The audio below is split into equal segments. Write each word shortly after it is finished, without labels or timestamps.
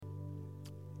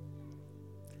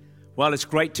Well, it's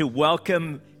great to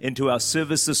welcome into our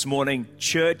service this morning,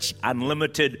 Church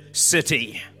Unlimited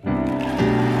City.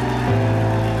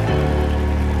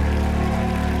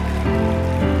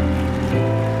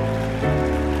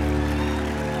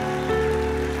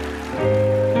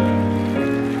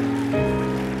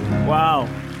 Wow.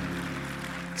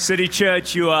 City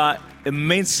Church, you are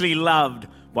immensely loved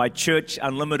by Church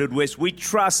Unlimited West. We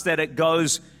trust that it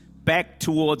goes back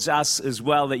towards us as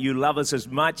well, that you love us as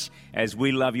much as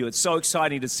we love you. It's so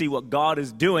exciting to see what God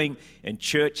is doing in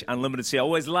Church Unlimited City. I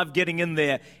always love getting in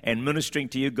there and ministering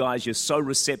to you guys. You're so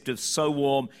receptive, so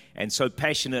warm, and so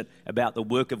passionate about the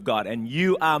work of God. And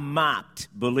you are marked,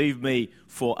 believe me,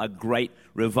 for a great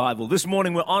revival. This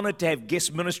morning we're honored to have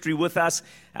guest ministry with us.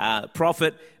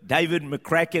 Prophet David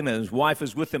McCracken and his wife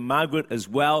is with him, Margaret, as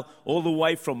well, all the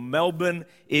way from Melbourne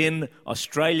in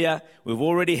Australia. We've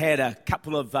already had a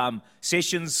couple of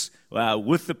sessions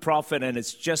with the prophet, and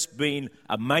it's just been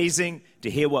amazing to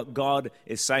hear what God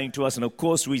is saying to us. And of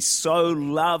course, we so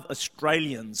love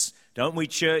Australians, don't we,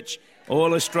 church?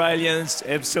 All Australians,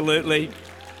 absolutely.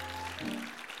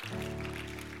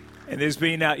 And there's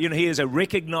been, he is a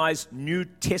recognized New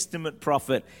Testament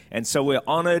prophet, and so we're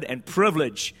honored and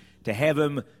privileged to have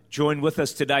him join with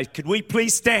us today. Could we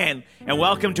please stand and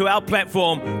welcome to our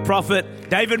platform, Prophet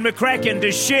David McCracken,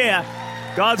 to share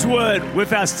God's word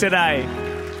with us today.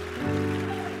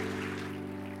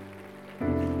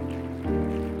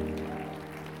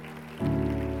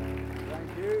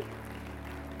 Thank you.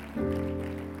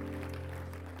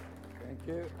 Thank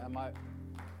you. Am I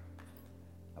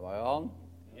on?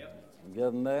 Yep. I'm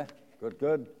getting there.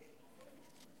 Good.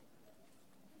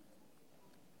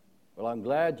 Well, I'm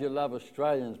glad you love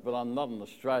Australians, but I'm not an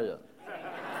Australian.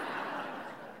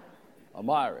 I'm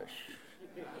Irish.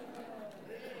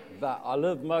 But I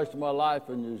lived most of my life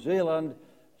in New Zealand,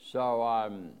 so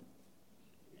I'm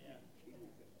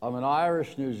an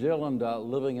Irish New Zealander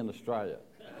living in Australia.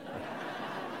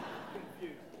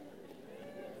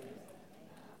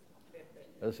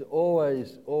 It's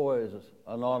always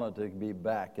an honor to be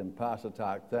back. And Pastor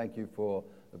Tak, thank you for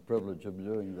the privilege of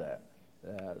doing that.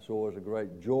 It's always a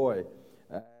great joy.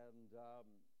 And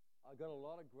I've got a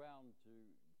lot of ground to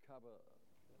cover.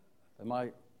 Am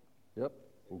I? Yep.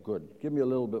 Well, good. Give me a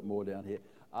little bit more down here.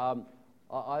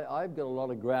 I've got a lot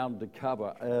of ground to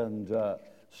cover, and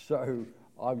so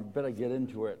I better get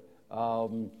into it.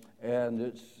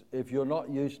 And if you're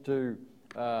not used to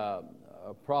a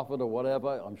prophet or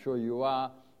whatever, I'm sure you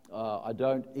are. I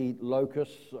don't eat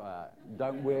locusts.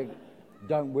 Don't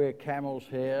wear camel's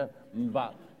hair,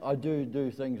 but I do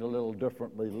things a little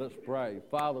differently. Let's pray.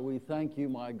 Father, we thank you,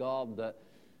 my God, that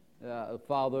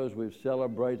Father, as we've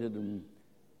celebrated and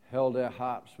held our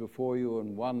hearts before you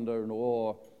in wonder and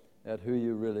awe at who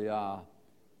you really are.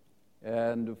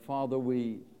 And Father,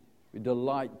 we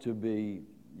delight to be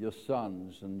your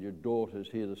sons and your daughters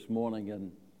here this morning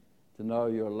and to know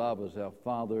your love as our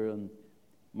Father. And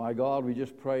my God, we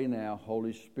just pray now,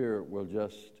 Holy Spirit will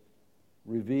just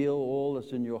reveal all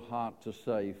that's in your heart to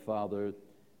say, Father,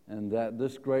 and that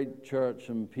this great church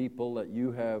and people that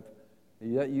you have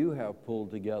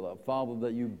pulled together, Father,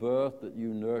 that you birthed, that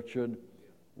you nurtured,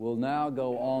 will now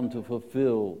go on to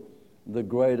fulfill the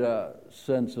greater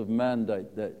sense of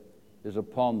mandate that is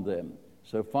upon them.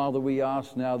 So, Father, we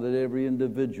ask now that every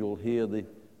individual hear the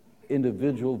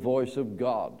individual voice of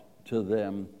God to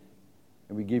them,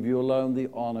 and we give you alone the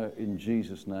honor in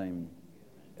Jesus' name.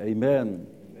 Amen.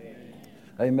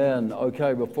 Amen.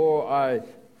 Okay, before I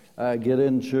get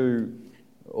into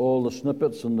all the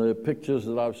snippets and the pictures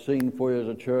that I've seen for you as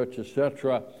a church,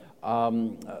 etc.,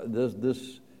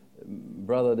 this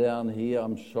brother down here,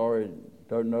 I'm sorry,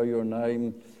 don't know your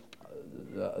name.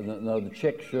 No, the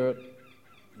check shirt.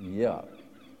 Yeah.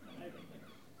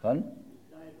 Pardon?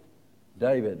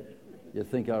 David. You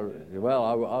think I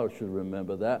should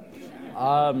remember that.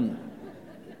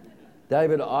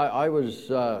 David, I was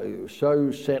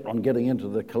so set on getting into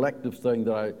the collective thing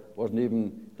that I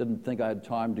didn't think I had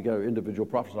time to go individual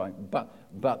prophesying. But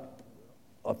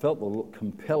I felt the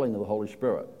compelling of the Holy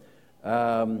Spirit.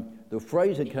 The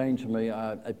phrase that came to me,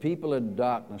 a people in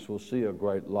darkness will see a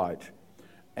great light.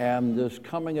 And there's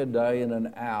coming a day and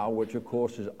an hour, which of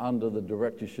course is under the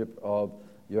directorship of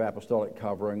your apostolic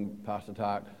covering, Pastor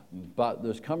Tak, but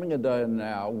there's coming a day and an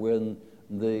hour when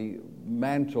the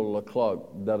mantle, the cloak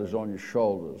that is on your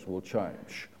shoulders will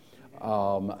change.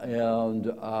 And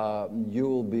you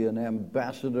will be an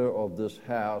ambassador of this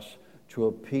house to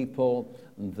a people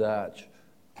that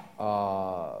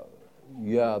are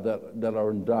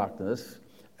in darkness.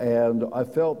 And I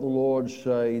felt the Lord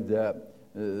say that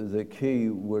the key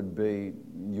would be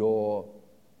your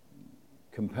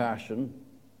compassion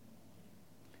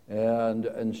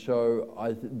And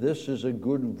so this is a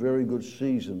very good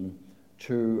season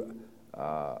to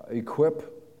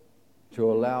equip,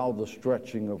 to allow the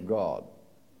stretching of God,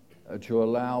 to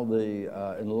allow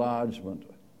the enlargement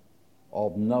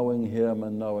of knowing Him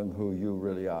and knowing who you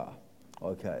really are.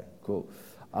 Okay, cool.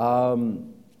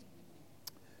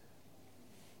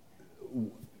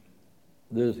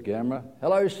 There's the camera.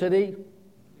 Hello, City.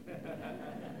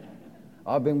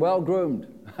 I've been well groomed.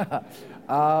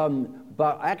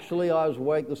 But actually, I was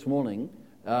awake this morning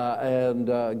and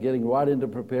getting right into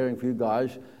preparing for you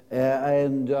guys.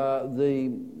 And the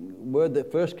word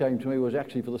that first came to me was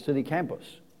actually for the City campus.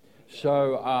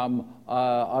 So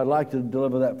I'd like to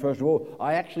deliver that first of all.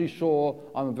 I actually saw,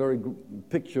 I'm a very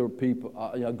picture people,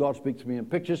 God speaks to me in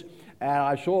pictures, and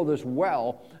I saw this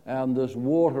well and this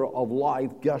water of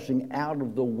life gushing out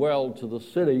of the well to the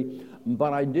city.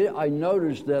 But I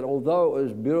noticed that although it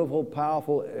was beautiful,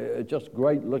 powerful, just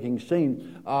great looking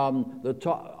scene, the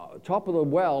top of the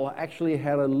well actually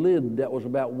had a lid that was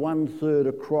about 1/3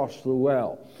 across the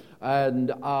well. And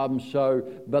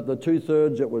but the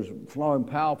 2/3 that was flowing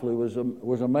powerfully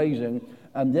was amazing.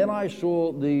 And then I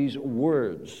saw these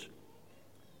words: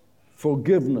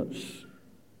 forgiveness,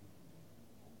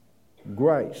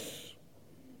 grace,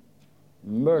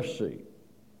 mercy.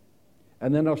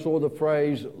 And then I saw the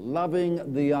phrase,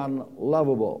 loving the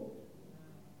unlovable.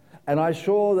 And I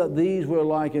saw that these were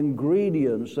like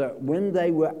ingredients that when they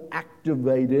were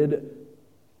activated,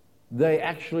 they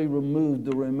actually removed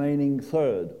the remaining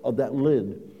third of that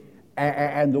lid.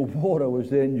 And the water was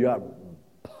then just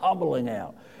bubbling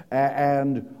out.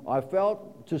 And I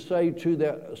felt to say to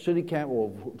the city camp,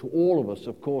 or to all of us,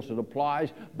 of course it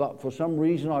applies, but for some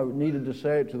reason I needed to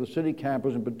say it to the city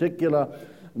campers in particular,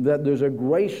 that there's a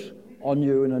grace on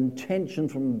you, an intention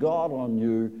from God on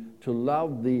you to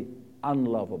love the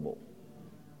unlovable.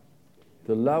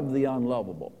 To love the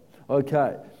unlovable.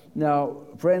 Okay. Now,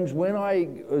 friends, when I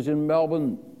was in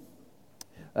Melbourne,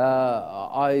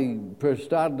 I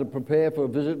started to prepare for a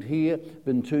visit here.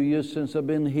 Been 2 years since I've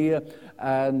been here,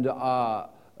 and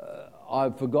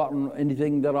I've forgotten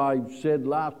anything that I said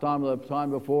last time or the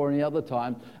time before, any other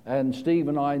time. And Steve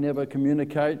and I never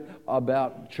communicate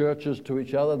about churches to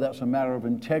each other. That's a matter of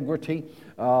integrity.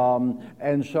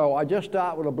 And so I just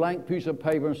start with a blank piece of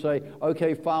paper and say,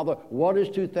 okay, Father, what is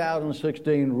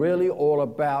 2016 really all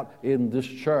about in this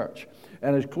church?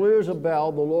 And as clear as a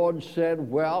bell, the Lord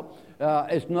said, well,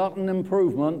 it's not an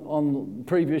improvement on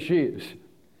previous years.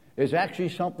 It's actually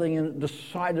something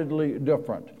decidedly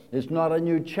different. It's not a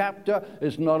new chapter.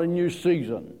 It's not a new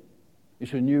season.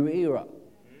 It's a new era.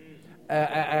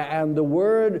 And the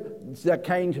word that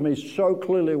came to me so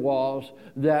clearly was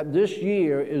that this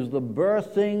year is the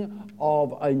birthing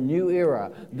of a new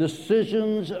era.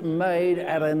 Decisions made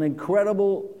at an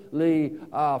incredibly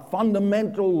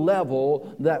fundamental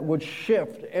level that would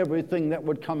shift everything that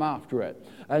would come after it.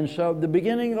 And so the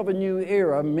beginning of a new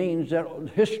era means that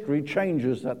history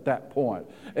changes at that point.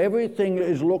 Everything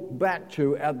is looked back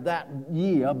to at that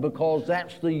year because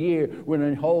that's the year when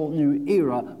a whole new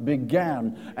era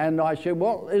began. And I said,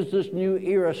 what is this new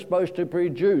era supposed to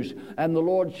produce? And the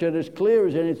Lord said, as clear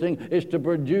as anything, is to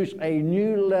produce a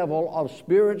new level of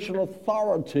spiritual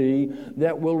authority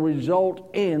that will result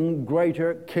in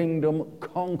greater kingdom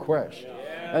conquest.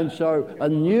 And so a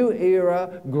new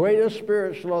era, greater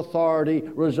spiritual authority,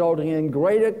 resulting in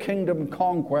greater kingdom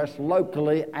conquest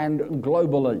locally and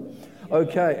globally.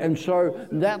 Okay, and so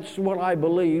that's what I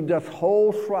believe the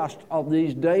whole thrust of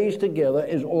these days together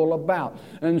is all about.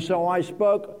 And so I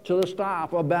spoke to the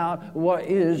staff about what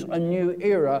is a new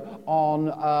era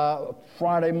on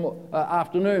Friday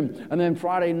afternoon. And then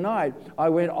Friday night, I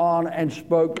went on and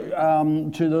spoke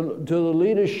to the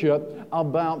leadership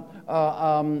about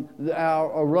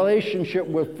our relationship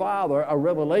with Father, a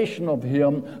revelation of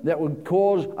Him that would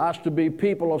cause us to be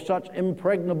people of such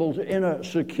impregnable inner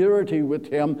security with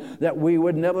Him that we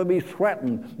would never be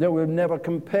threatened, that we would never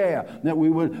compare, that we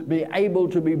would be able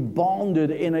to be bonded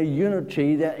in a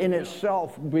unity that in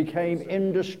itself became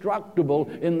indestructible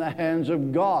in the hands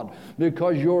of God,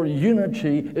 because your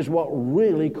unity is what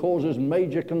really causes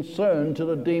major concern to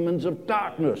the demons of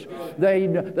darkness. They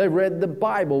read the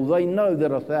Bible. They know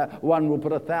that one will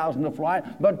put 1,000 to flight,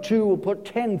 but two will put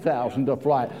 10,000 to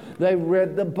flight. They've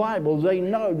read the Bible. They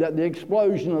know that the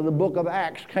explosion of the book of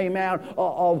Acts came out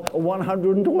of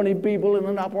 120 people people in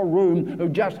an upper room who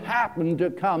just happened to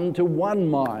come to one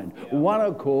mind, one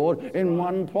accord in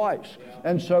one place.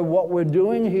 And so what we're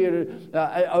doing here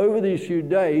over these few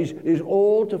days is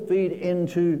all to feed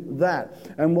into that.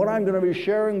 And what I'm going to be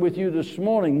sharing with you this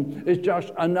morning is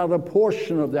just another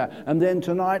portion of that. And then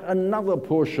tonight, another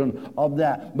portion of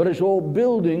that. But it's all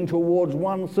building towards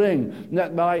one thing,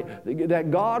 that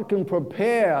God can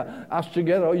prepare us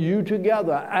together, you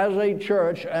together, as a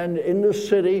church and in the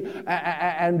city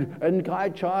and in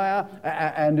Kaitaia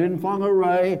and in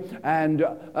Whangarei and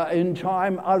in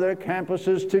time other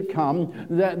campuses to come,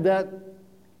 that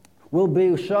will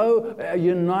be so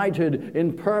united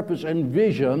in purpose and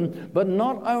vision, but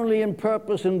not only in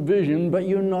purpose and vision, but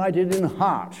united in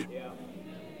heart.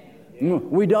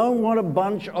 We don't want a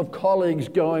bunch of colleagues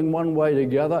going one way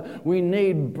together. We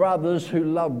need brothers who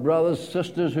love brothers,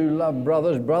 sisters who love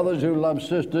brothers, brothers who love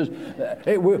sisters.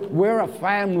 We're a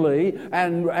family,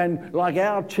 and like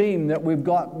our team that we've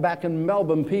got back in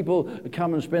Melbourne, people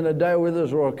come and spend a day with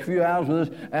us or a few hours with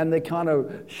us, and they kind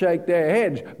of shake their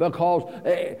heads because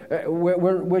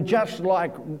we're just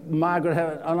like Margaret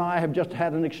and I have just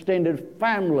had an extended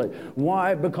family.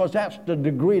 Why? Because that's the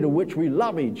degree to which we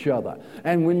love each other.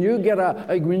 And when you get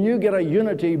a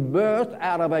unity birthed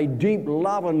out of a deep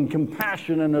love and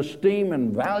compassion and esteem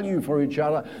and value for each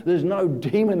other, there's no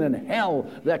demon in hell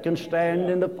that can stand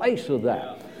in the face of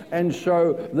that. And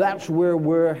so that's where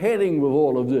we're heading with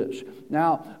all of this.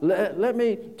 Now, let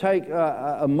me take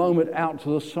a moment out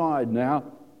to the side now.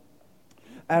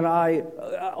 And I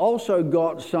also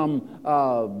got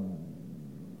some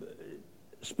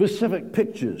specific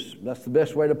pictures, that's the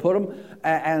best way to put them,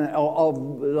 and of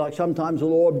like sometimes the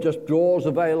Lord just draws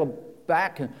a veil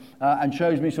back and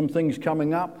shows me some things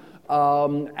coming up,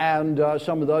 and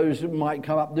some of those might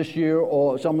come up this year,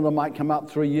 or some of them might come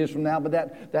up 3 years from now, but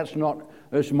that's not,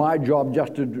 it's my job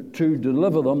just to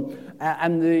deliver them.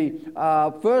 And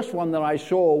the first one that I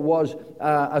saw was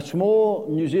a small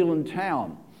New Zealand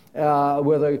town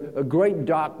with a great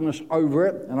darkness over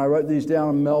it, and I wrote these down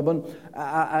in Melbourne.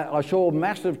 I saw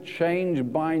massive change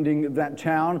binding that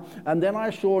town, and then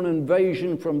I saw an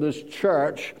invasion from this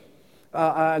church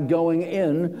going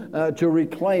in to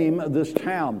reclaim this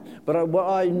town. But what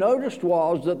I noticed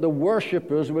was that the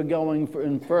worshipers were going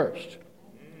in first.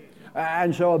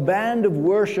 And so a band of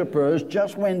worshipers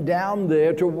just went down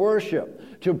there to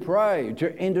worship, to pray,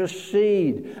 to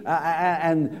intercede.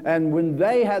 And when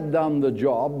they had done the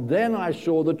job, then I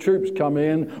saw the troops come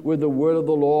in with the word of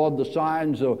the Lord, the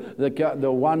signs,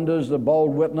 the wonders, the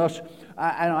bold witness.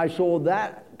 And I saw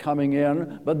that coming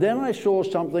in, but then I saw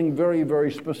something very,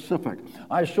 very specific.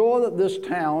 I saw that this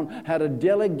town had a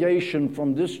delegation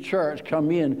from this church come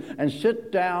in and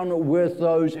sit down with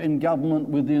those in government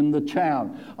within the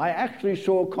town. I actually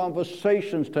saw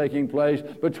conversations taking place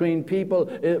between people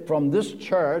from this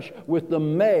church with the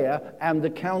mayor and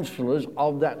the councillors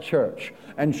of that church.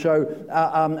 And so,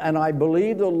 and I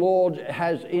believe the Lord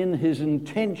has in his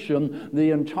intention the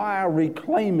entire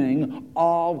reclaiming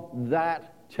of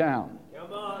that town.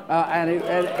 And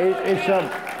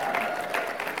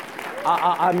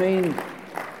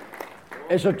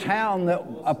it's a town that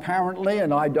apparently,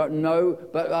 and I don't know,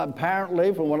 but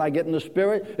apparently from what I get in the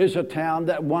spirit, is a town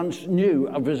that once knew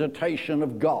a visitation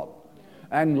of God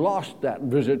and lost that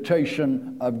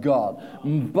visitation of God.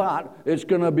 But it's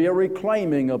going to be a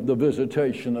reclaiming of the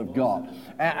visitation of God.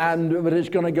 But it's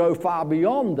going to go far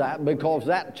beyond that, because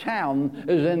that town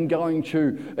is then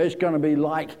it's going to be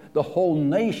like the whole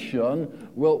nation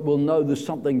will know there's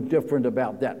something different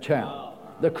about that town.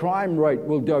 The crime rate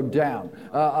will go down.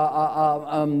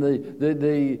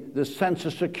 The sense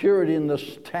of security in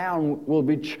this town will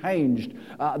be changed.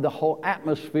 The whole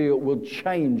atmosphere will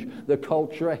change. The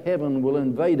culture of heaven will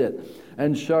invade it.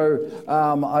 And so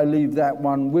I leave that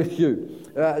one with you.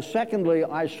 Secondly,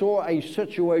 I saw a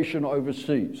situation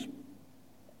overseas.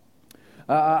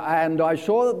 And I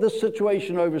saw that this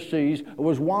situation overseas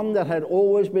was one that had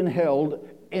always been held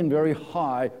in very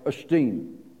high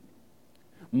esteem.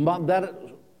 But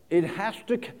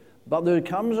there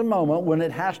comes a moment when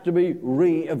it has to be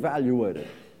re-evaluated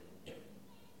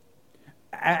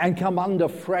and come under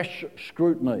fresh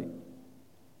scrutiny.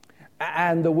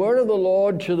 And the word of the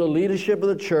Lord to the leadership of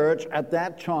the church at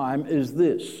that time is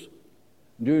this: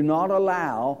 do not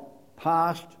allow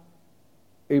past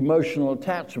emotional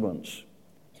attachments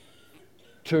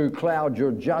to cloud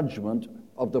your judgment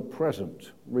of the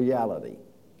present reality.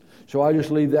 So I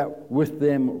just leave that with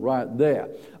them right there.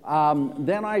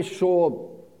 Then I saw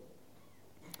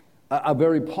a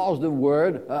very positive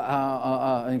word,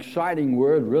 an exciting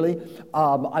word, really.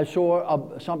 I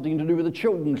saw something to do with the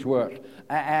children's work,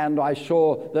 and I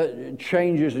saw that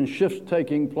changes and shifts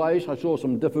taking place. I saw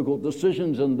some difficult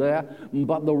decisions in there,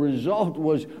 but the result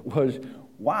was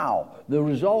wow. The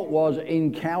result was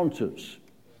encounters.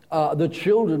 The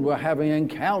children were having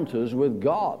encounters with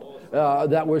God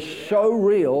that were so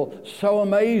real, so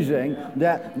amazing,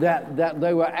 that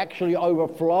they were actually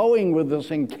overflowing with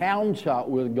this encounter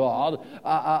with God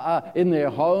in their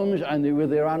homes and with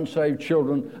their unsaved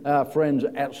children, friends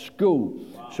at school.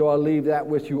 So I'll leave that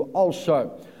with you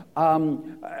also.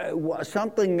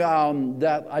 Something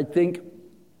that I think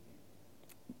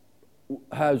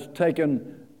has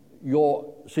taken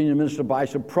your senior minister by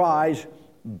surprise,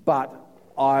 but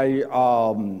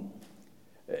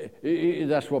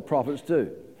that's what prophets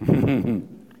do.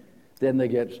 Then they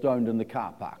get stoned in the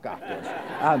car park afterwards.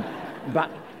 But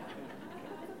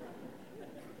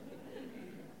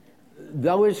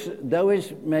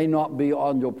those may not be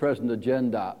on your present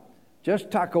agenda. Just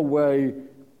tuck away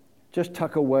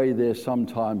there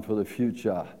sometime for the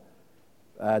future,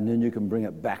 and then you can bring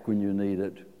it back when you need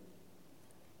it.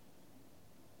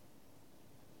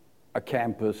 A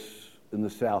campus in the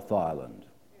South Island.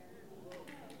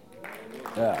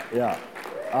 Yeah.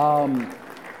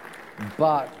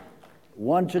 But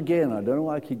once again, I don't know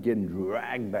why I keep getting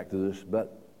dragged back to this,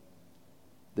 but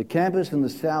the campus in the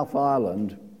South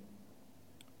Island,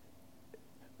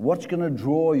 what's going to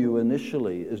draw you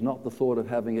initially is not the thought of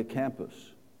having a campus.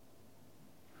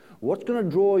 What's going to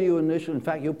draw you initially, in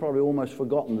fact, you've probably almost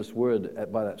forgotten this word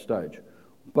by that stage,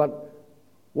 but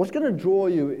what's going to draw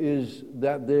you is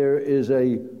that there is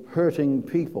a hurting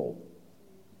people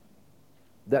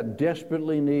that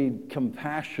desperately need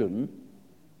compassion,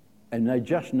 and they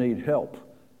just need help.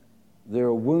 There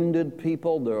are wounded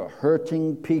people, there are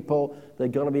hurting people.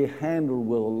 They've got to be handled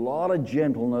with a lot of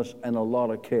gentleness and a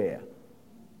lot of care.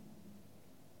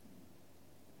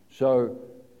 So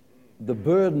the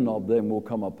burden of them will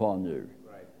come upon you.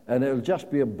 Right. And it'll just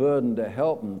be a burden to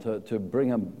help them, to bring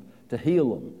them, to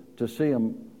heal them, to see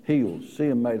them healed, see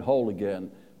them made whole again.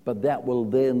 But that will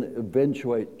then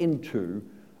eventuate into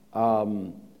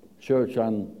Church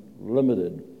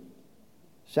Unlimited,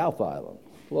 South Island.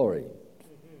 Glory.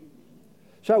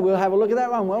 So we'll have a look at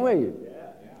that one, won't we?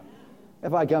 Yeah.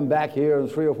 If I come back here in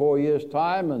 3 or 4 years'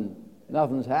 time and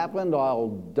nothing's happened, I'll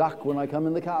duck when I come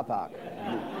in the car park.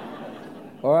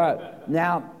 All right.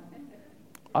 Now,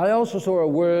 I also saw a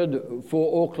word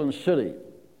for Auckland City.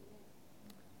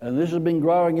 And this has been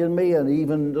growing in me, and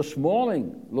even this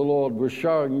morning the Lord was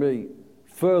showing me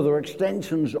further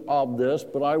extensions of this,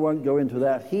 but I won't go into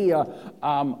that here.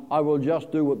 I will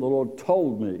just do what the Lord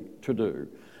told me to do.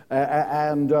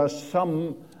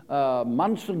 Some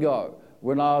months ago,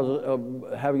 when I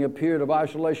was having a period of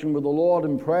isolation with the Lord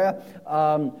in prayer,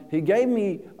 He gave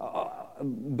me,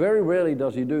 very rarely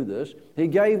does He do this, He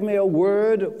gave me a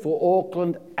word for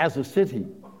Auckland as a city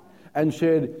and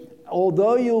said,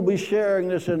 although you'll be sharing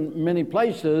this in many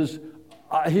places,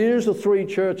 here's the 3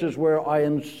 churches where I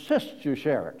insist you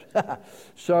share it.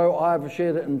 So I've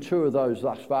shared it in 2 of those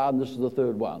thus far, and this is the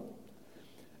 3rd one.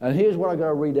 And here's what I'm going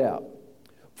to read out.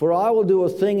 For I will do a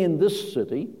thing in this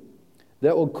city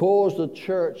that will cause the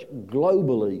church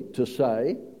globally to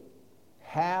say,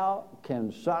 how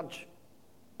can such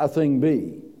a thing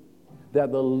be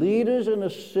that the leaders in a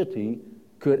city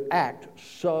could act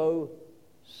so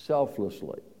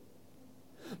selflessly?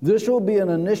 This will be an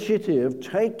initiative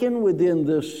taken within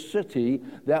this city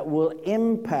that will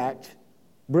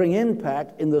bring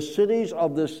impact in the cities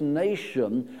of this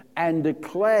nation and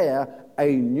declare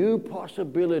a new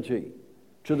possibility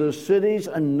to the cities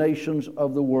and nations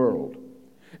of the world.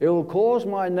 It will cause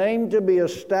my name to be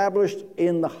established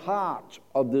in the heart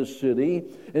of this city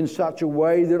in such a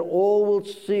way that all will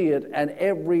see it, and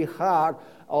the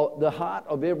heart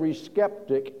of every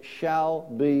skeptic shall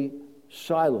be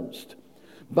silenced.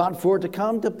 But for it to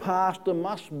come to pass, there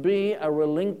must be a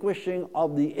relinquishing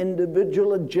of the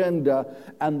individual agenda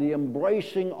and the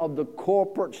embracing of the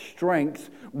corporate strength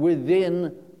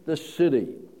within the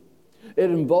city. It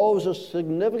involves a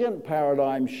significant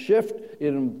paradigm shift. It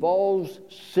involves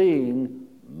seeing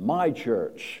my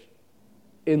church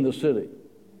in the city.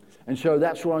 And so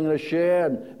that's what I'm going to share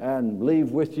and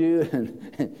leave with you,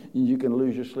 and you can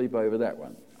lose your sleep over that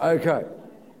one. Okay.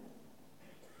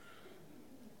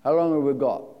 How long have we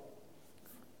got?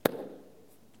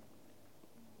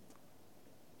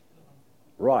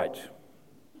 Right.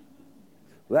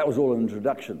 Well, that was all an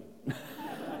introduction.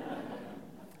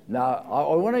 Now,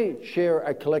 I want to share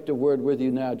a collective word with you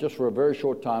now, just for a very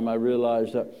short time. I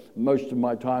realize that most of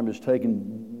my time is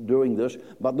taken doing this,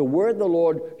 but the word the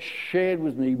Lord shared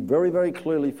with me very, very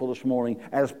clearly for this morning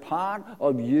as part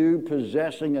of you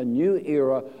possessing a new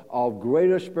era of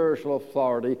greater spiritual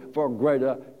authority for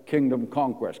greater kingdom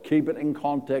conquest. Keep it in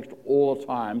context all the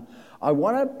time. I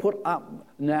want to put up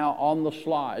now on the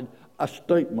slide a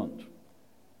statement.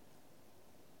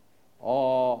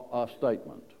 Or a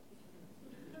statement.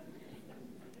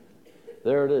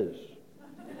 There it is.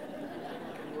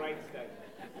 Great statement.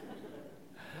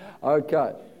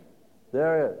 Okay.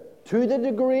 There it is. To the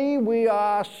degree we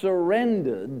are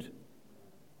surrendered,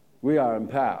 we are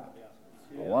empowered.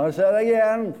 I want to say that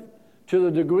again. To the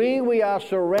degree we are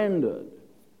surrendered,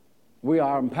 we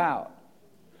are empowered.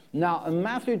 Now, in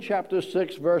Matthew chapter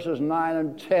 6, verses 9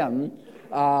 and 10,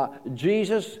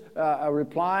 Jesus,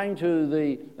 replying to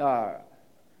the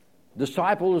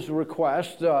disciples'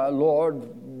 request,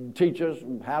 Lord, teach us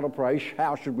how to pray,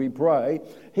 how should we pray?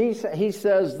 He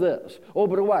says this. Oh,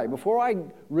 by the way, before I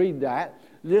read that,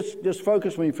 just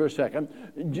focus me for a second.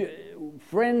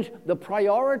 Friends, the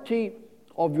priority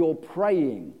of your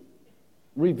praying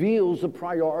reveals the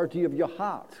priority of your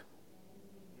heart.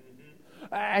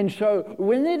 And so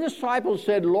when the disciples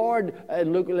said, Lord,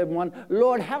 in Luke 11:1,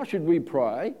 Lord, how should we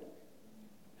pray?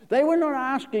 They were not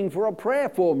asking for a prayer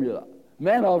formula.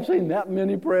 Man, I've seen that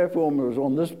many prayer formulas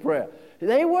on this prayer.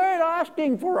 They weren't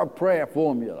asking for a prayer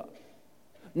formula.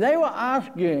 They were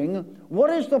asking, what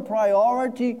is the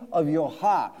priority of your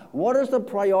heart? What is the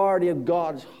priority of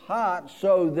God's heart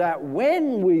so that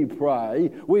when we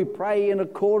pray in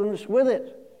accordance with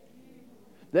it?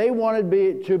 They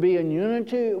wanted to be in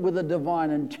unity with a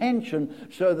divine intention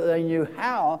so that they knew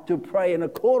how to pray in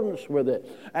accordance with it.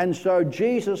 And so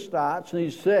Jesus starts and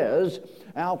he says,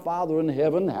 Our Father in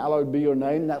heaven, hallowed be your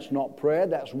name. That's not prayer,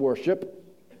 that's worship.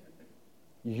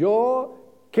 Your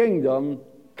kingdom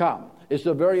come. It's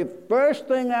the very first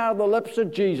thing out of the lips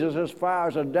of Jesus as far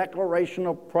as a declaration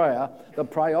of prayer, the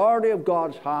priority of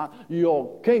God's heart,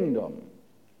 your kingdom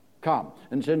come.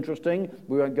 And it's interesting,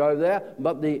 we won't go there,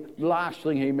 but the last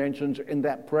thing he mentions in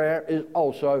that prayer is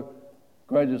also,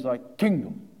 great is thy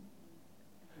kingdom.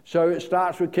 So it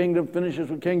starts with kingdom, finishes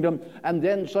with kingdom, and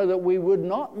then so that we would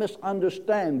not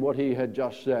misunderstand what he had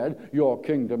just said, your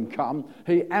kingdom come,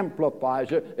 he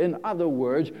amplifies it. In other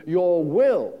words, your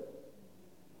will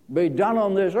be done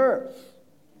on this earth,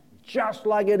 just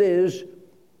like it is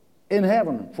in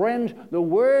heaven. Friends, the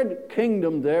word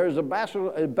kingdom there is a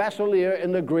basileia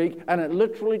in the Greek, and it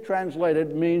literally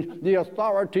translated means the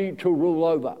authority to rule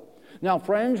over. Now,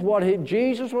 friends, what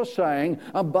Jesus was saying,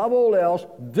 above all else,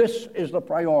 this is the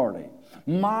priority.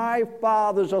 My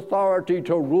Father's authority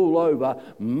to rule over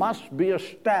must be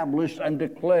established and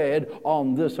declared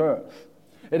on this earth.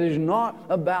 It is not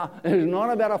about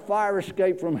a fire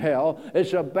escape from hell.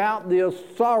 It's about the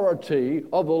authority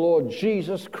of the Lord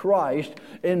Jesus Christ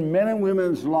in men and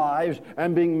women's lives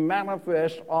and being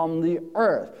manifest on the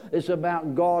earth. It's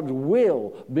about God's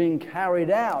will being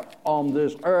carried out on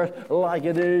this earth like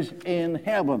it is in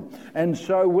heaven. And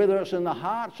so whether it's in the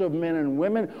hearts of men and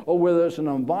women, or whether it's an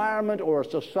environment or a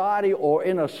society or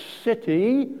in a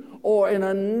city or in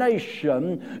a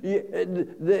nation,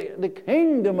 the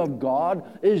kingdom of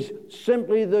God is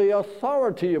simply the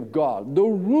authority of God, the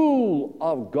rule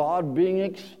of God being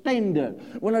extended.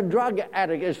 When a drug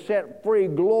addict is set free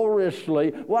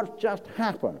gloriously, what's just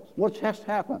happened? What's just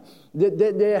happened?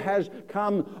 There has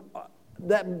come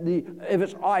if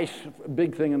it's ice,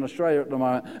 big thing in Australia at the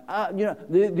moment,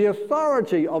 the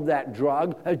authority of that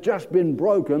drug has just been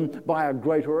broken by a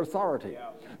greater authority. Yeah.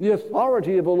 The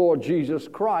authority of the Lord Jesus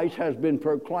Christ has been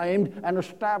proclaimed and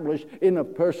established in a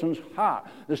person's heart.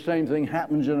 The same thing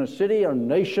happens in a city, a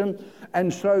nation.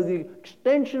 And so the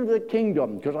extension of the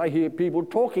kingdom, because I hear people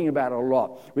talking about it a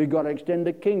lot, we've got to extend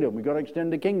the kingdom, we've got to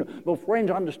extend the kingdom. Well, friends,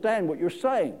 understand what you're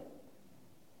saying.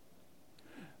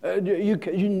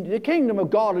 The kingdom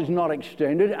of God is not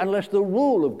extended unless the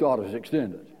rule of God is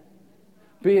extended,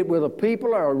 be it with a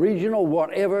people or a region or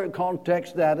whatever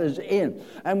context that is in.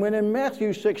 And when in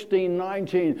Matthew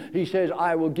 16:19 he says,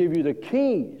 I will give you the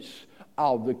keys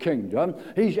of the kingdom,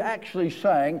 he's actually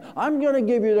saying, I'm going to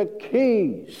give you the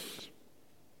keys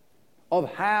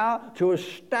of how to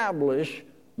establish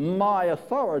my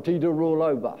authority to rule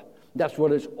over. That's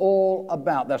what it's all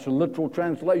about. That's a literal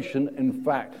translation, in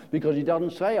fact, because he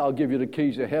doesn't say, I'll give you the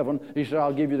keys of heaven. He said,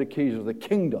 I'll give you the keys of the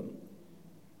kingdom.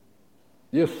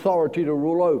 The authority to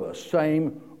rule over.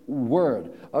 Same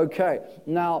word. Okay,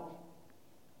 now,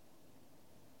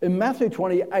 in Matthew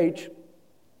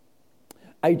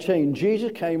 28:18,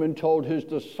 Jesus came and told his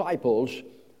disciples,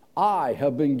 I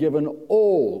have been given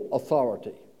all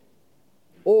authority,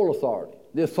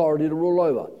 the authority to rule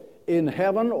over, in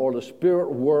heaven or the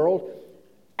spirit world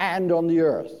and on the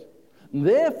earth.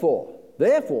 Therefore,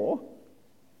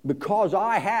 because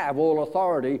I have all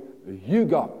authority, you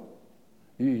go.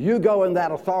 You go in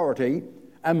that authority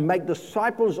and make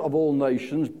disciples of all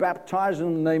nations, baptizing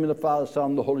in the name of the Father,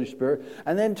 Son, and the Holy Spirit.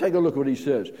 And then take a look at what he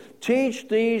says. Teach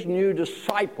these new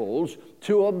disciples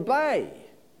to obey.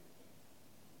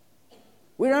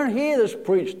 We don't hear this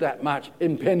preached that much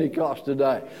in Pentecost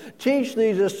today. Teach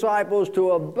these disciples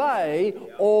to obey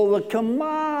all the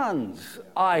commands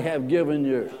I have given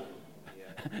you.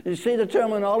 You see the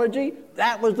terminology?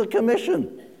 That was the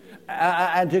commission.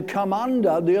 And to come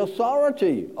under the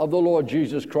authority of the Lord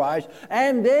Jesus Christ.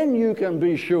 And then you can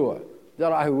be sure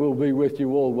that I will be with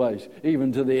you always,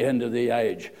 even to the end of the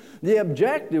age. The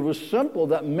objective was simple,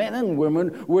 that men and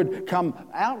women would come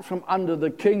out from under the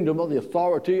kingdom of the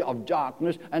authority of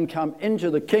darkness and come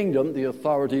into the kingdom, the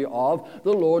authority of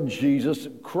the Lord Jesus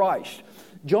Christ.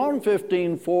 John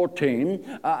 15:14,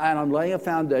 and I'm laying a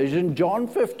foundation. John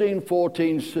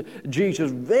 15:14,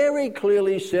 Jesus very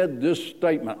clearly said this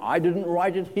statement. I didn't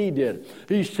write it, he did.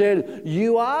 He said,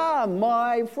 "You are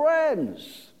my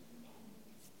friends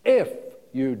if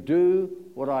you do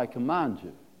what I command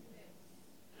you."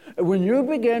 When you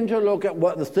begin to look at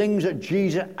what the things that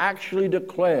Jesus actually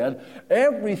declared,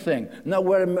 everything, no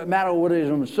matter what it is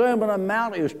in the Sermon on the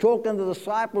Mount, he was talking to the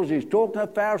disciples, he's talking to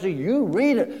the Pharisees, you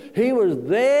read it. He was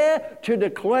there to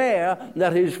declare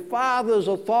that his Father's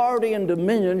authority and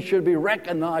dominion should be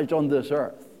recognized on this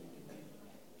earth.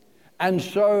 And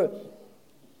so,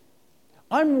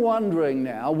 I'm wondering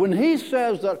now, when he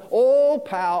says that all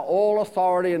power, all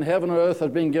authority in heaven and earth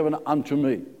has been given unto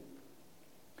me,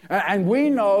 and we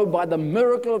know by the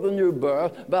miracle of the new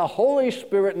birth, the Holy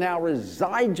Spirit now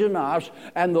resides in us,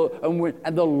 and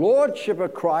the Lordship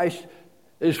of Christ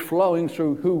is flowing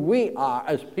through who we are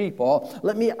as people.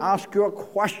 Let me ask you a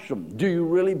question. Do you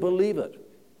really believe it?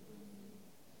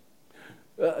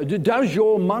 Does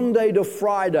your Monday to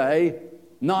Friday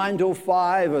 9 till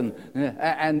 5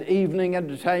 and evening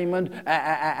entertainment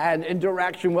and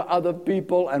interaction with other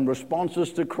people and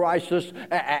responses to crisis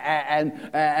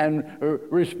and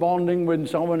responding when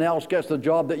someone else gets the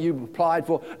job that you've applied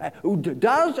for.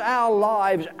 Does our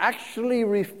lives actually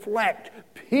reflect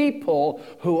people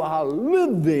who are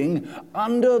living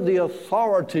under the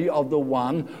authority of the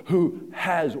one who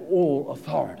has all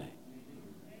authority?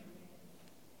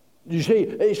 You see,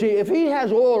 if he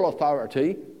has all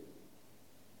authority,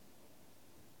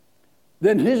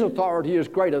 then his authority is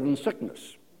greater than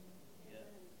sickness.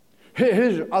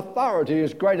 His authority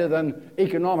is greater than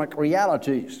economic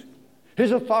realities.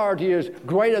 His authority is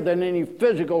greater than any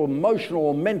physical, emotional,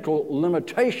 or mental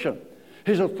limitation.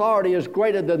 His authority is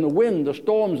greater than the wind, the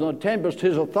storms, and the tempest.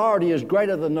 His authority is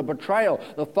greater than the betrayal,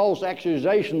 the false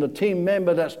accusation, the team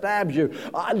member that stabs you.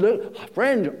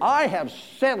 Friends, I have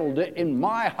settled it in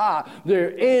my heart. There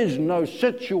is no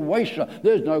situation,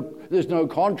 there's no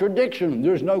contradiction,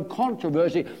 there's no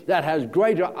controversy that has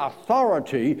greater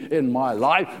authority in my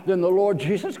life than the Lord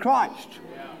Jesus Christ.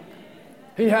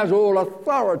 He has all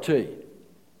authority.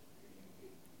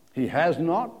 He has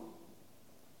not,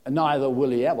 and neither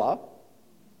will he ever,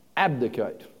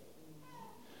 abdicate.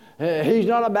 He's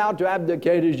not about to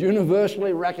abdicate his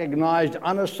universally recognized,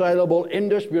 unassailable,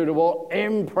 indisputable,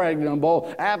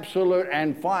 impregnable, absolute,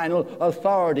 and final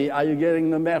authority. Are you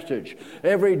getting the message?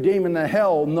 Every demon in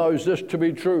hell knows this to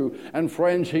be true. And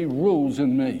friends, he rules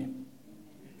in me.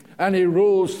 And he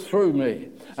rules through me.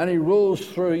 And he rules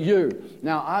through you.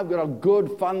 Now, I've got a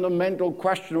good fundamental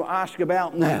question to ask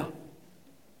about now.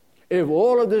 If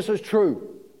all of this is true,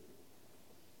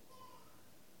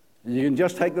 you can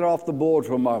just take that off the board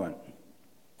for a moment.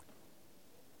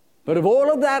 But if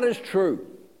all of that is true,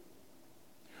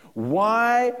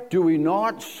 why do we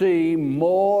not see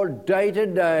more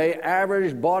day-to-day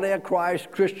average body of Christ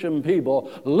Christian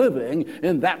people living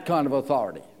in that kind of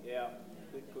authority? Yeah,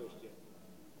 good question.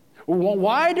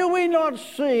 Why do we not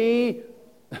see,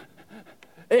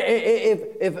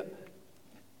 if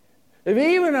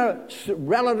even a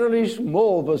relatively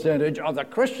small percentage of the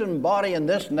Christian body in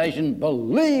this nation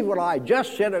believe what I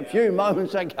just said a few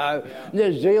moments ago,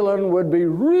 New Zealand would be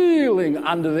reeling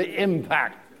under the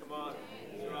impact. Come on.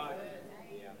 That's right.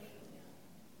 Yeah.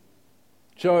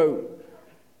 So,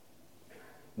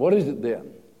 what is it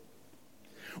then?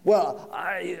 Well,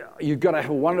 you've got to have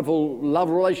a wonderful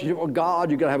love relationship with God.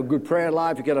 You've got to have a good prayer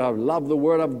life. You've got to love the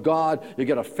Word of God. You've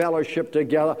got to fellowship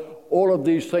together. All of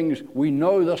these things, we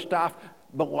know the stuff,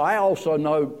 but I also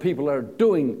know people that are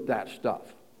doing that stuff.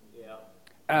 Yeah.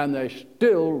 And they're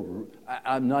still,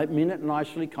 I mean it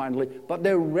nicely, kindly, but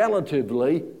they're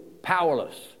relatively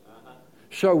powerless.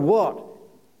 So what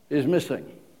is missing?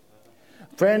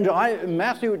 Friends,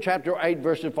 Matthew chapter 8,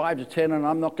 verses 5 to 10, and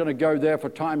I'm not going to go there for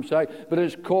time's sake, but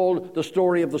it's called the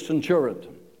story of the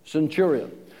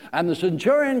centurion. And the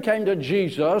centurion came to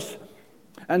Jesus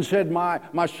and said,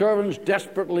 my servant's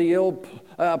desperately ill,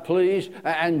 please.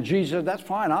 And Jesus said, that's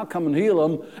fine, I'll come and heal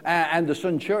him. And the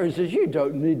centurion says, you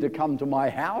don't need to come to my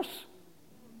house,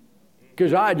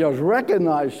 because I just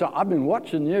recognize something. I've been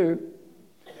watching you.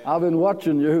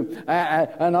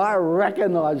 And I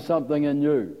recognize something in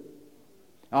you.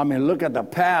 I mean, look at the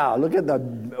power, look at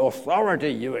the authority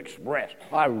you express.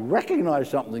 I recognize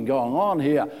something going on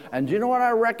here. And do you know what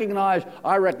I recognize?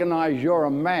 I recognize you're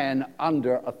a man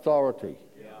under authority.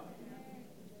 Yeah.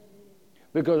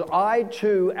 Because I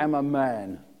too am a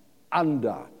man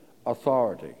under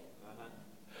authority.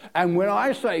 And when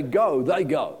I say go, they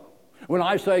go. When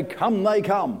I say come, they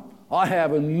come. I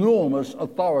have enormous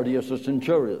authority as a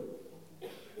centurion.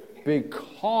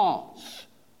 Because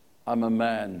I'm a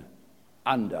man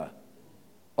under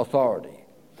authority.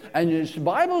 And the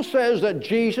Bible says that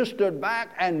Jesus stood back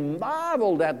and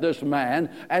marveled at this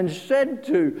man and said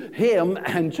to him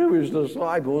and to his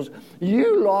disciples,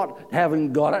 you lot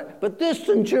haven't got it, but this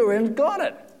centurion's got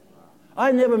it.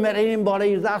 I never met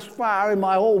anybody thus far in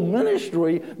my whole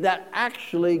ministry that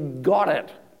actually got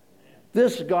it.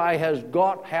 This guy has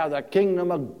got how the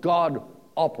kingdom of God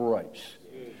operates.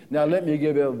 Now let me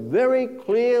give you a very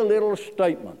clear little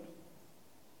statement.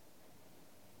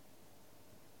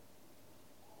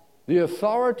 The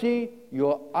authority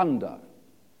you're under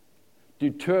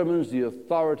determines the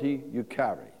authority you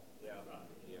carry.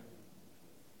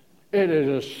 It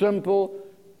is as simple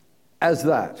as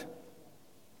that.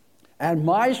 And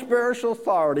my spiritual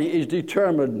authority is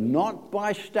determined not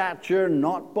by stature,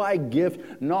 not by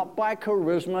gift, not by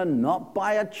charisma, not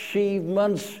by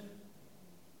achievements.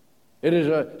 It is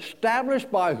established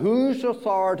by whose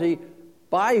authority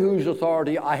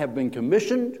I have been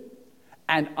commissioned,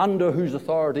 and under whose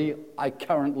authority I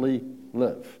currently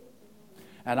live.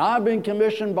 And I've been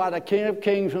commissioned by the King of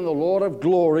Kings and the Lord of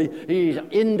Glory. He's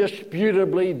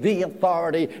indisputably the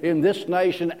authority in this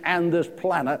nation and this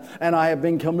planet, and I have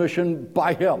been commissioned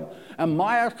by him. And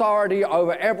my authority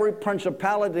over every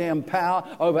principality and power,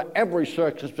 over every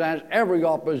circumstance, every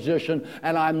opposition,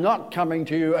 and I'm not coming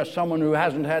to you as someone who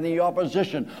hasn't had any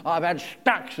opposition. I've had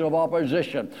stacks of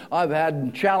opposition. I've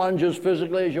had challenges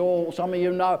physically, as some of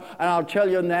you know, and I'll tell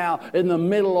you now, in the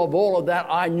middle of all of that,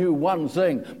 I knew one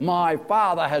thing. My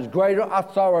Father has greater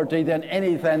authority than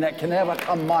anything that can ever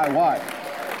come my way.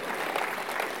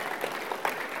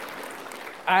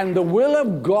 And the will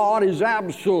of God is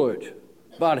absolute.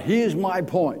 But here's my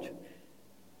point.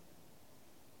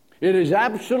 It is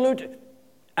absolute,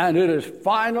 and it is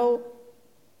final,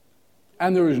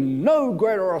 and there is no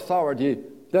greater authority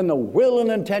than the will and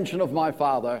intention of my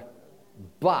Father,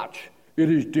 but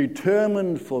it is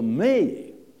determined for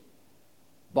me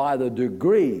by the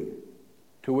degree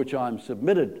to which I'm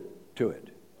submitted to it.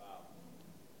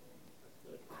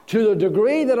 To the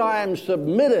degree that I am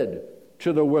submitted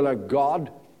to the will of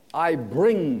God, I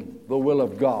bring the will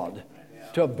of God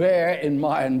to bear in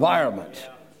my environment.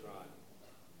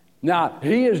 Now,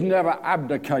 he has never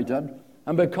abdicated,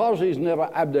 and because he's never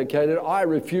abdicated, I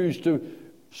refuse to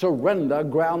surrender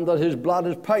ground that his blood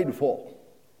has paid for.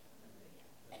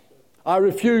 I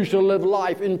refuse to live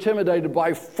life intimidated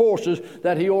by forces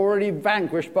that he already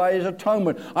vanquished by his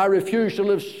atonement. I refuse to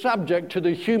live subject to the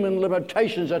human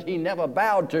limitations that he never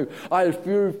bowed to. I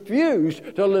refuse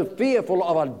to live fearful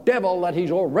of a devil that he's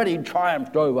already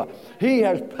triumphed over. He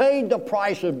has paid the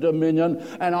price of dominion,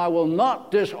 and I will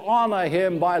not dishonor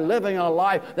him by living a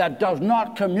life that does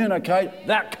not communicate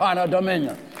that kind of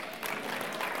dominion.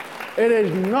 It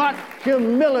is not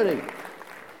humility.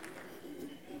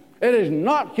 It is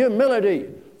not humility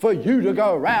for you to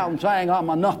go around saying,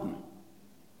 I'm a nothing.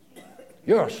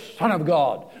 You're a son of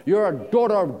God. You're a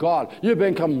daughter of God. You've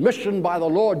been commissioned by the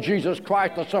Lord Jesus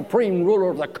Christ, the supreme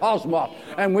ruler of the cosmos.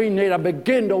 And we need to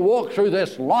begin to walk through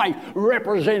this life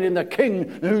representing the King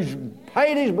who's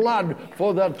paid his blood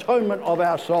for the atonement of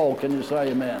our soul. Can you say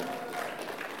amen?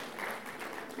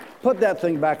 Put that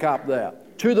thing back up there.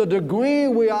 To the degree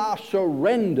we are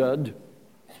surrendered,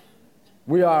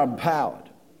 we are empowered.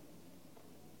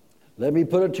 Let me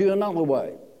put it to you another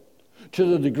way. To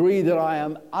the degree that I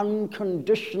am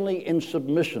unconditionally in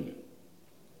submission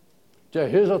to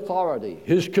his authority,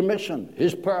 his commission,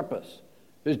 his purpose,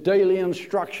 his daily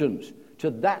instructions,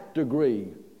 to that degree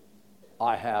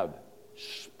I have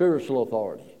spiritual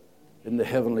authority in the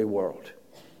heavenly world.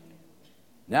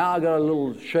 Now I got a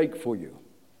little shake for you.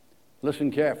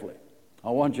 Listen carefully. I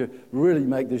want you to really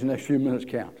make these next few minutes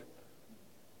count.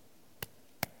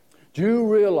 Do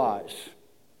you realize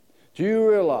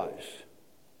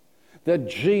that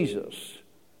Jesus,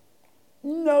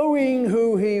 knowing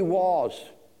who he was,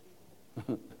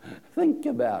 think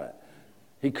about it,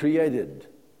 he created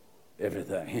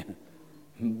everything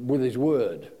with his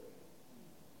word.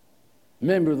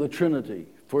 Member of the Trinity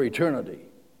for eternity.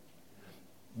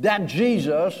 That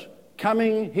Jesus,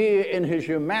 coming here in his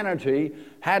humanity,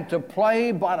 had to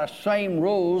play by the same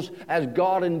rules as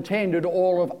God intended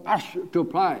all of us to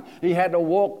play. He had to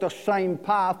walk the same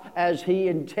path as he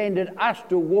intended us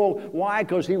to walk. Why?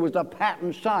 Because he was the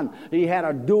pattern son. He had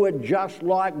to do it just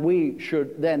like we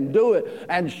should then do it.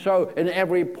 And so in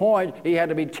every point, he had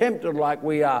to be tempted like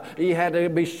we are. He had to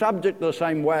be subject the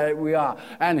same way we are.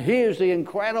 And here's the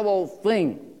incredible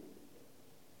thing.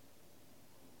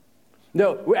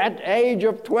 No, at the age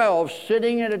of 12,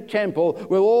 sitting in a temple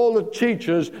with all the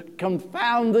teachers,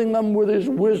 confounding them with his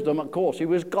wisdom. Of course, he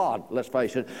was God, let's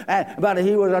face it. But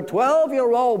he was a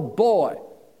 12-year-old boy.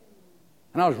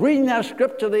 And I was reading that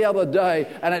scripture the other day,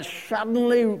 and it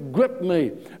suddenly gripped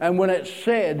me. And when it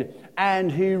said, and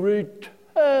he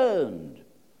returned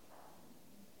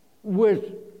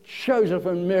with Joseph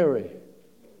and Mary.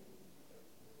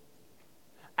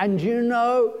 And you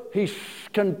know, he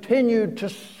continued to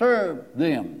serve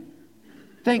them.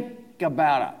 Think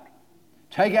about it.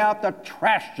 Take out the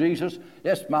trash, Jesus.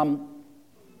 Yes, Mum.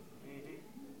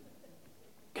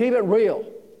 Keep it real.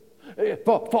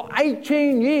 For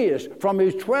 18 years, from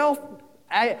his 12th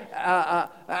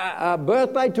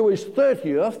birthday to his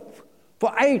 30th,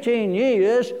 for 18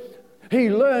 years,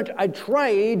 he learnt a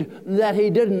trade that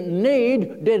he didn't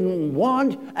need, didn't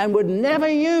want, and would never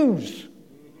use.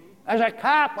 As a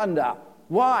carpenter.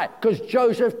 Why? Because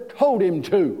Joseph told him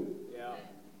to. Yeah.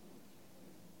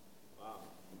 Wow.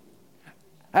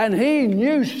 And he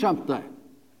knew something.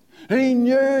 He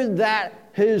knew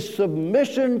that his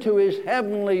submission to his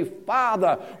heavenly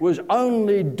Father was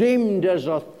only deemed as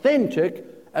authentic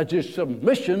as his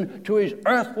submission to his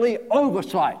earthly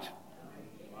oversight.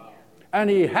 Wow. And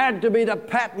he had to be the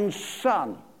pattern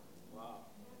son.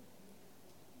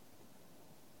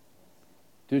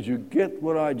 Did you get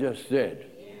what I just said?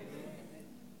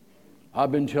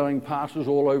 I've been telling pastors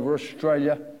all over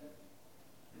Australia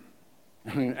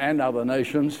and other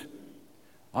nations,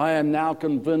 I am now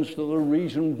convinced that the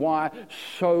reason why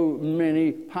so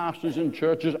many pastors and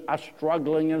churches are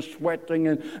struggling and sweating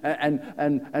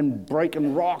and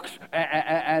breaking rocks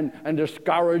and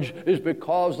discouraged is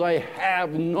because they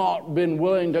have not been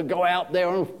willing to go out there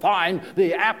and find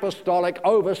the apostolic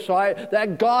oversight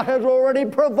that God has already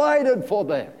provided for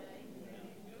them.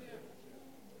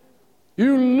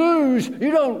 You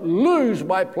don't lose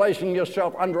by placing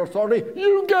yourself under authority,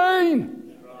 you gain.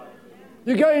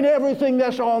 You gain everything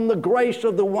that's on the grace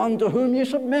of the one to whom you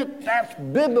submit. That's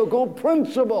biblical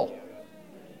principle.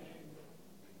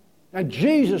 And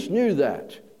Jesus knew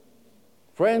that.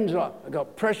 Friends, I've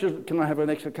got precious. Can I have an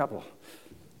extra couple?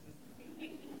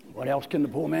 What else can the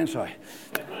poor man say?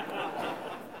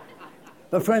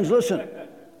 But friends, listen.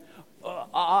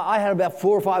 I had about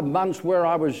 4 or 5 months where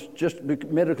I was just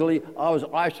medically, I was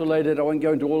isolated. I won't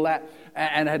go into all that.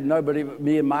 And had nobody but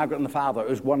me and Margaret and the father. It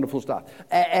was wonderful stuff.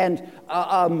 And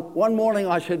one morning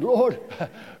I said, Lord,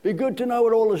 be good to know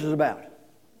what all this is about.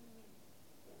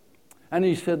 And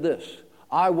he said this,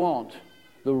 I want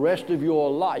the rest of your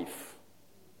life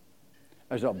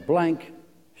as a blank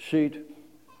sheet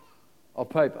of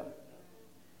paper.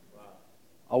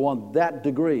 I want that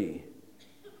degree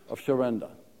of surrender.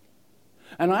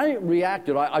 And I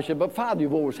reacted. I said, but Father,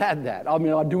 you've always had that. I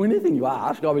mean, I'd do anything you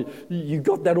ask. I mean, you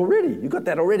got that already. You got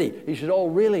that already. He said, oh,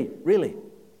 really? Really?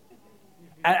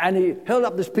 And he held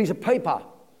up this piece of paper.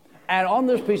 And on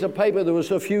this piece of paper, there was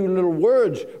a few little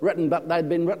words written, but they'd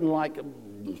been written like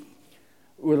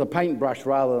with a paintbrush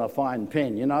rather than a fine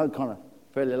pen, you know, kind of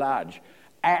fairly large.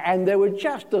 And they were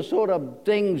just the sort of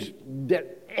things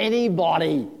that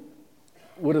anybody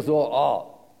would have thought,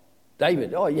 oh,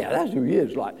 David, oh, yeah, that's who he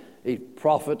is. Like, he's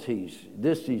prophet, he's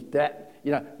this, he's that.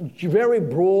 You know, very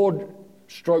broad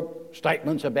stroke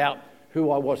statements about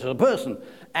who I was as a person.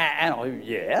 And I,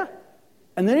 yeah.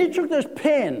 And then he took this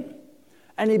pen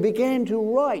and he began to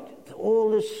write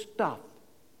all this stuff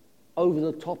over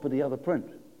the top of the other print.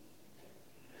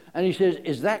 And he says,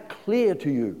 is that clear to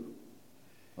you?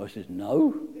 I said,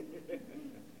 no.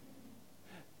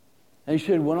 And he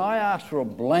said, when I ask for a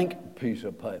blank piece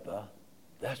of paper,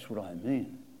 that's what I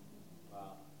mean.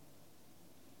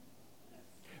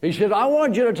 He said, I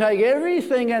want you to take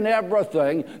everything and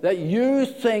everything that you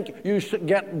think you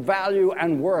get value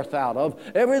and worth out of,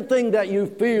 everything that you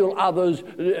feel others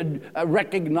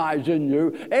recognize in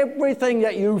you, everything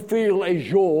that you feel is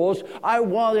yours. I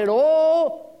want it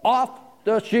all off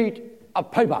the sheet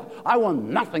of paper. I want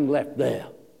nothing left there.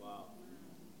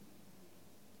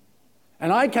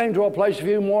 And I came to a place a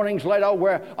few mornings later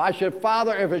where I said,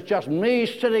 Father, if it's just me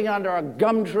sitting under a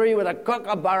gum tree with a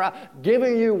kookaburra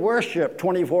giving you worship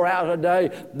 24 hours a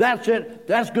day, that's it.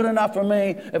 That's good enough for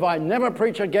me. If I never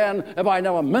preach again, if I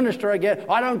never minister again,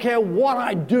 I don't care what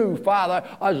I do, Father,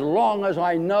 as long as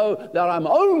I know that I'm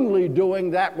only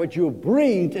doing that which you've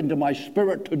breathed into my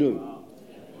spirit to do.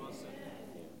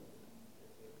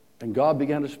 And God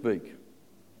began to speak.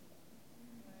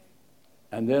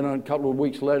 And then a couple of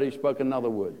weeks later, he spoke another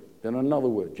word, then another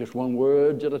word, just one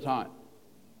word at a time.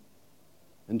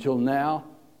 Until now,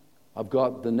 I've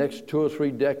got the next 2 or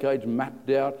 3 decades mapped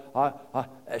out.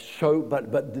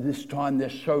 But this time they're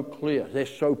so clear, they're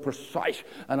so precise,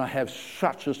 and I have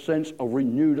such a sense of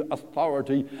renewed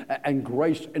authority and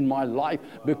grace in my life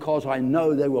because I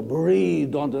know they were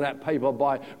breathed onto that paper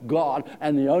by God.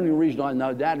 And the only reason I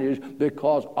know that is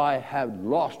because I have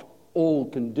lost all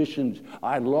conditions.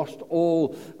 I lost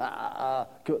all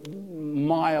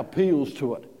my appeals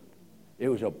to it. It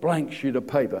was a blank sheet of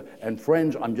paper. And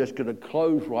friends, I'm just going to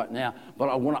close right now, but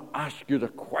I want to ask you the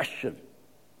question.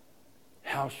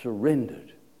 How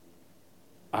surrendered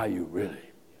are you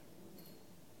really?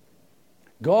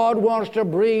 God wants to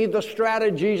breathe the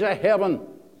strategies of heaven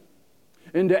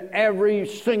into every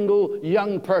single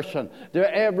young person,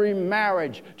 to every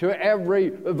marriage, to every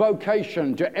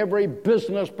vocation, to every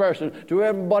business person, to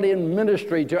everybody in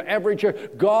ministry, to every church.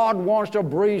 God wants to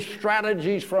breathe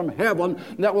strategies from heaven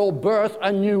that will birth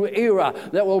a new era,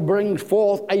 that will bring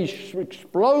forth an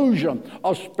explosion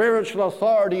of spiritual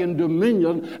authority and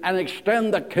dominion and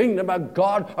extend the kingdom of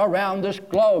God around this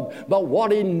globe. But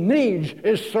what he needs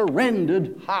is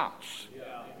surrendered hearts.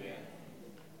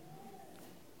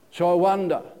 So I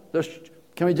wonder,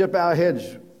 can we just bow our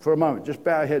heads for a moment? Just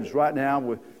bow our heads right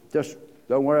now. Just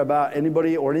don't worry about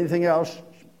anybody or anything else.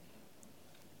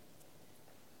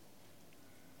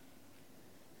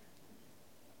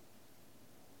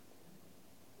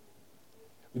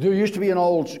 There used to be an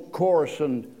old chorus,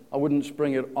 and I wouldn't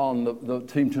spring it on the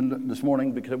team this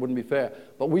morning because it wouldn't be fair.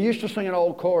 But we used to sing an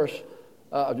old chorus,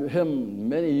 hymn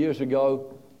many years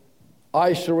ago,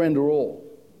 I surrender all.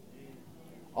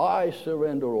 I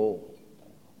surrender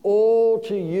all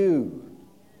to you.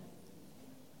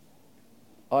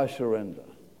 I surrender.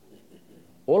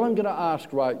 All I'm going to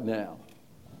ask right now,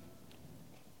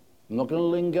 I'm not going to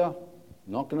linger,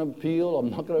 I'm not going to appeal, I'm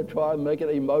not going to try and make it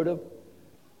emotive.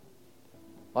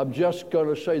 I'm just going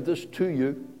to say this to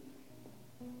you.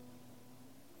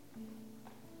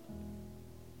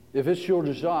 If it's your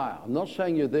desire, I'm not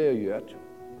saying you're there yet,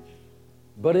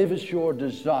 but if it's your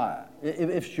desire,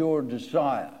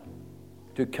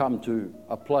 to come to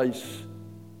a place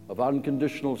of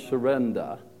unconditional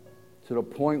surrender to the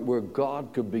point where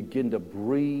God could begin to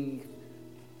breathe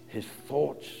his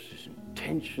thoughts, his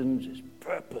intentions, his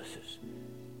purposes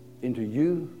into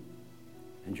you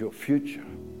and your future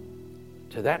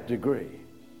to that degree,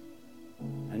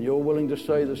 and you're willing to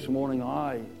say this morning,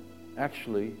 I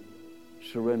actually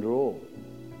surrender all.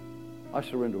 I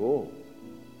surrender all.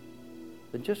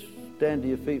 Then just stand to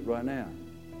your feet right now.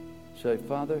 Say,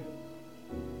 Father,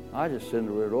 I just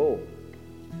surrender it all.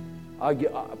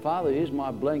 Father, here's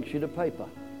my blank sheet of paper.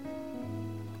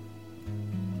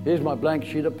 Here's my blank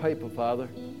sheet of paper, Father.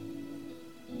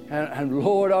 And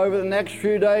Lord, over the next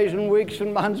few days and weeks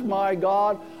and months, my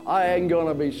God, I am going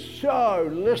to be so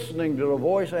listening to the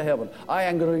voice of heaven. I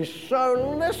am going to be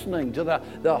so listening to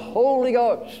the Holy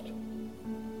Ghost.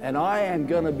 And I am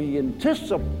going to be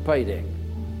anticipating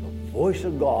the voice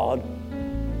of God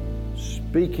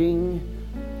speaking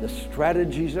the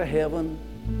strategies of heaven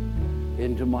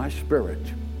into my spirit.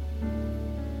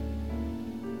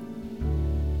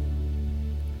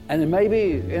 And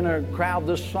maybe in a crowd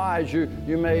this size, you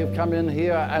may have come in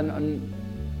here and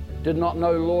did not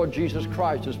know Lord Jesus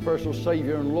Christ as personal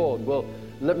Savior and Lord. Well,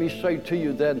 let me say to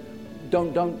you then,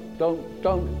 don't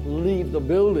leave the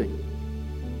building.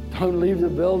 Don't leave the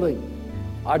building.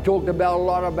 I talked a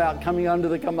lot about coming under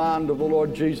the command of the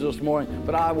Lord Jesus this morning,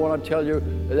 but I want to tell you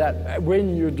that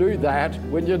when you do that,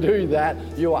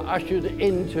 you are ushered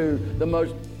into the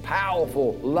most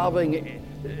powerful, loving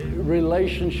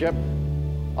relationship.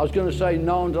 I was going to say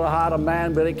known to the heart of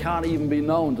man, but it can't even be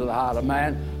known to the heart of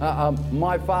man.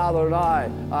 My Father and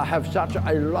I have such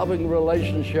a loving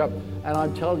relationship, and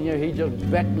I'm telling you, he's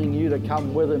just beckoning you to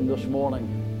come with him this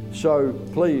morning. So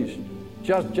please,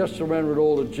 Just surrender it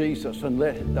all to Jesus and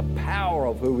let the power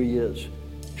of who He is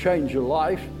change your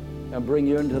life and bring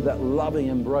you into that loving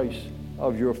embrace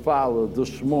of your Father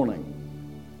this morning.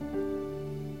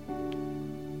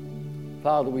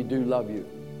 Father, we do love you.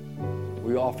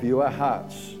 We offer you our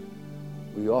hearts.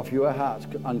 We offer you our hearts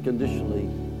unconditionally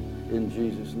in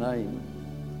Jesus' name.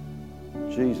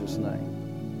 Jesus'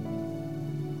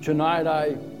 name. Tonight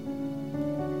I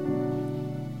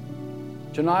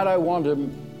want to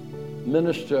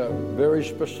minister very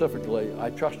specifically.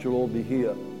 I trust you'll all be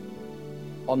here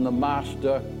on the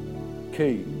master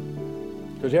key.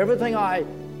 Because everything I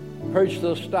preach to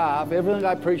the staff, everything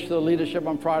I preach to the leadership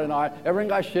on Friday night,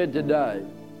 everything I said today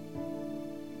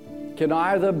can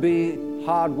either be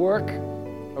hard work,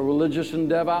 a religious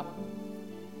endeavor,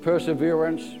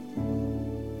 perseverance,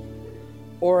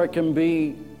 or it can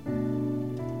be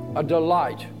a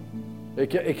delight.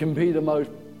 It can be the most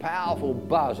powerful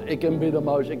buzz. It can be the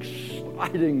most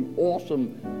exciting,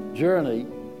 awesome journey,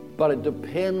 but it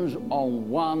depends on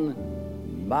one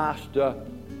master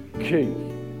key.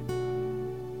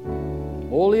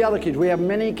 All the other keys, we have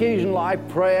many keys in life: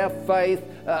 prayer, faith,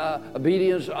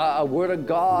 obedience, word of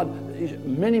God,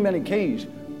 many, many keys.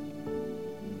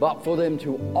 But for them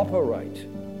to operate,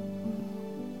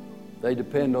 they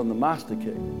depend on the master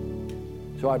key.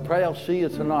 So I pray I'll see you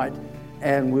tonight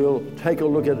and we'll take a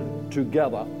look at it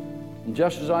together. And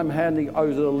just as I'm handing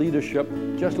over the leadership,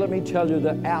 just let me tell you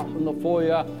that out in the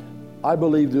foyer, I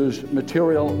believe there's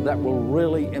material that will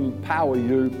really empower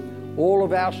you. All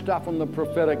of our stuff on the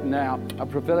prophetic now, our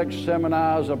prophetic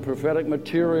seminars, our prophetic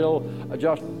material,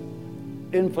 just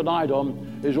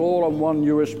infinitum, is all on one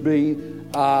USB.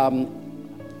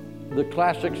 The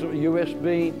classics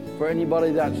USB for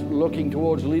anybody that's looking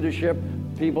towards leadership,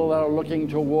 people that are looking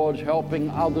towards helping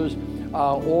others.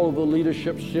 All of the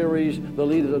leadership series, the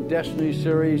Leaders of Destiny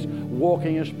series,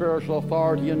 Walking in Spiritual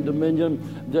Authority and Dominion.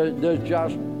 There's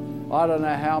just, I don't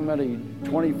know how many,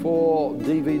 24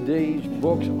 DVDs,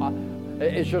 books.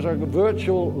 It's just a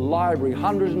virtual library,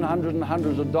 hundreds and hundreds and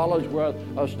hundreds of dollars worth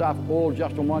of stuff, all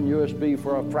just on one USB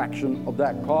for a fraction of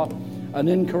that cost. An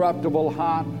incorruptible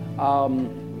heart.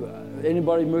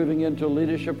 Anybody moving into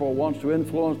leadership or wants to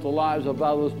influence the lives of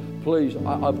others, please,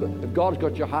 if God's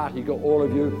got your heart, He's got all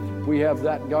of you. We have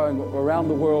that going around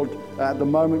the world at the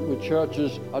moment with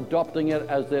churches adopting it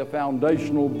as their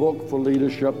foundational book for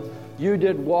leadership. You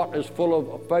Did What is full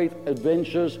of faith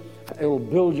adventures. It will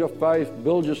build your faith,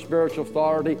 build your spiritual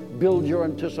authority, build your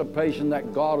anticipation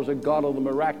that God is a God of the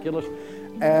miraculous.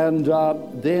 And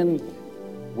then,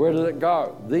 where did it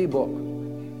go? The book.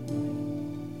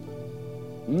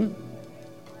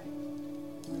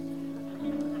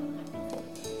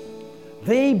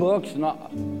 The book's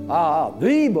not,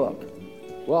 the book.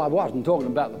 Well, I wasn't talking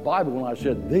about the Bible when I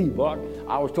said the book.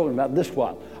 I was talking about this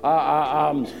one.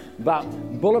 But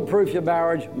Bulletproof Your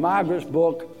Marriage, Margaret's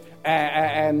book,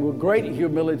 and with great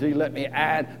humility, let me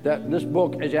add that this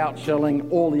book is outselling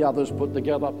all the others put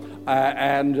together.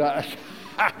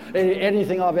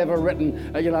 Anything I've ever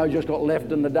written, just got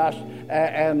left in the dust.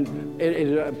 And it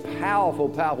is a powerful,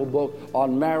 powerful book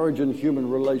on marriage and human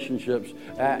relationships,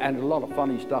 and a lot of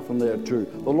funny stuff in there too.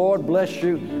 The Lord bless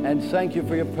you, and thank you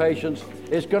for your patience.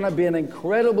 It's going to be an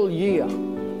incredible year.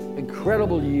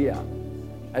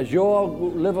 As you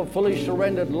all live a fully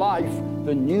surrendered life,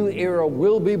 the new era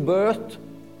will be birthed,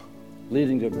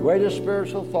 leading to greater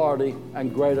spiritual authority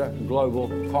and greater global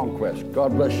conquest.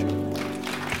 God bless you.